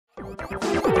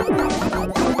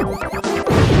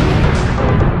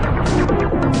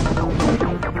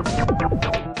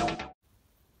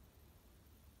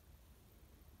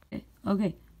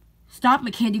Okay. Stop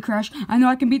my Candy Crush. I know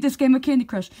I can beat this game of Candy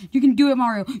Crush. You can do it,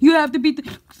 Mario. You have to beat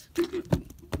the...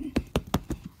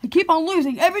 I keep on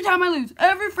losing. Every time I lose.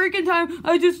 Every freaking time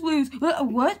I just lose.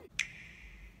 What?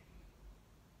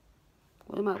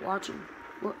 What am I watching?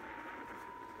 What?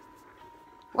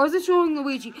 Why is it showing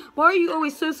Luigi? Why are you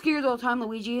always so scared all the time,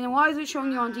 Luigi? And why is it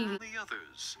showing you on TV? The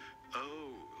others.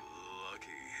 Oh, lucky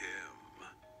him.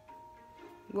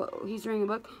 Whoa, he's reading a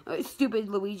book? Stupid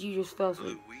Luigi just fell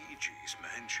asleep. Luigi's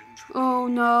Mansion 3. Oh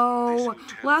no!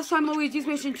 Last time Luigi's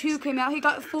Mansion 2 came out, he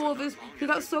got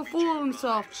so full of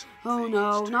himself. Oh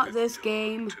no, not this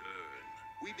game.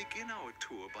 We begin our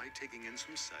tour by taking in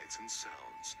some sights and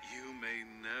sounds. You may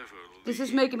never leave. This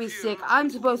is making me sick.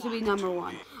 I'm supposed to be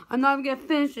 #1. I'm not even gonna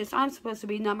finish this. I'm supposed to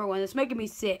be #1. It's making me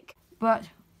sick. But,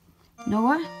 you know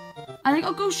what? I think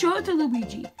I'll go show it to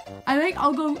Luigi. I think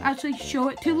I'll go actually show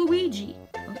it to Luigi.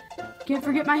 Can't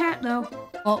forget my hat though.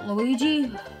 Well,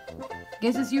 Luigi,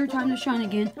 guess it's your time to shine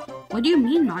again. What do you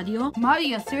mean, Mario?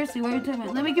 Mario, seriously, what are you talking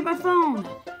about? Let me get my phone.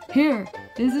 Here,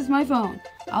 this is my phone.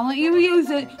 I'll let you use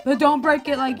it, but don't break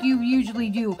it like you usually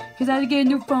do, because I had to get a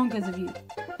new phone because of you.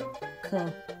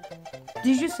 Cool.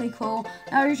 Did you just say cool?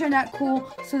 Now you're trying to act cool,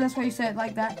 so that's why you said it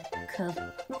like that? Cool.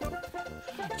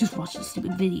 Just watch this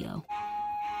stupid video.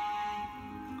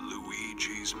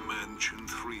 Luigi's Mansion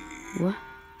 3. What?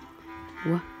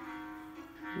 What?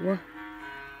 What?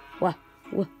 What?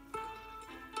 What?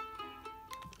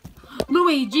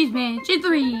 Luigi's Mansion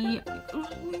 3!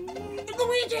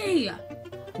 Luigi!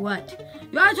 What?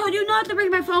 I told you not to bring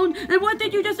my phone, and what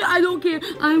did you just say? I don't care.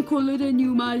 I'm cooler than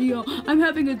you, Mario. I'm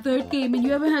having a third game, and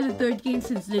you haven't had a third game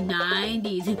since the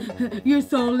 90s. You're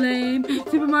so lame.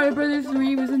 Super Mario Bros.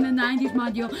 3 was in the 90s,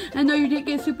 Mario. I know you didn't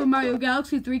get Super Mario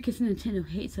Galaxy 3 because Nintendo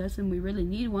hates us, and we really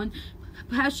need one.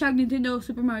 Hashtag Nintendo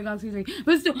Super Mario Galaxy 3.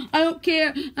 But still, I don't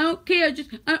care. I don't care.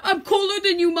 I'm cooler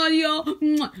than you, Mario.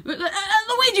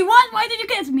 Luigi, what? Why did you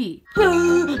kiss me?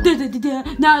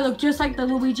 Now I look just like the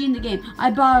Luigi in the game. I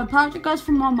bought a project guys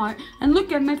from Walmart, and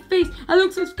look at my face. I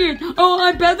look so scared. Oh,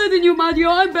 I'm better than you, Mario.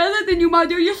 I'm better than you,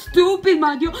 Mario. You're stupid,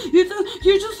 Mario.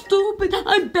 You're just stupid.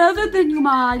 I'm better than you,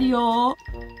 Mario.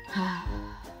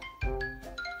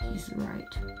 He's right.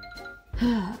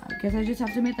 I guess I just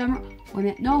have to admit that I'm wrong. Wait a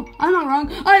minute. No, I'm not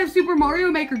wrong. I have Super Mario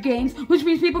Maker games, which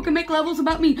means people can make levels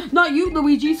about me. Not you,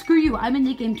 Luigi. Screw you. I'm in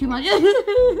the game too much.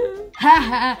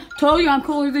 Ha. Told you I'm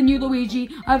cooler than you, Luigi.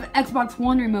 I have Xbox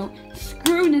One remote.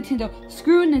 Screw Nintendo.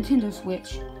 Screw Nintendo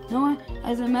Switch. You know what?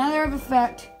 As a matter of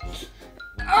fact.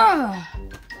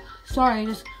 Sorry,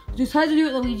 I just had to do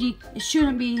it, Luigi. It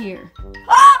shouldn't be here.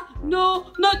 Ah!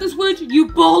 No, not the Switch, you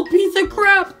bald piece of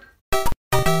crap.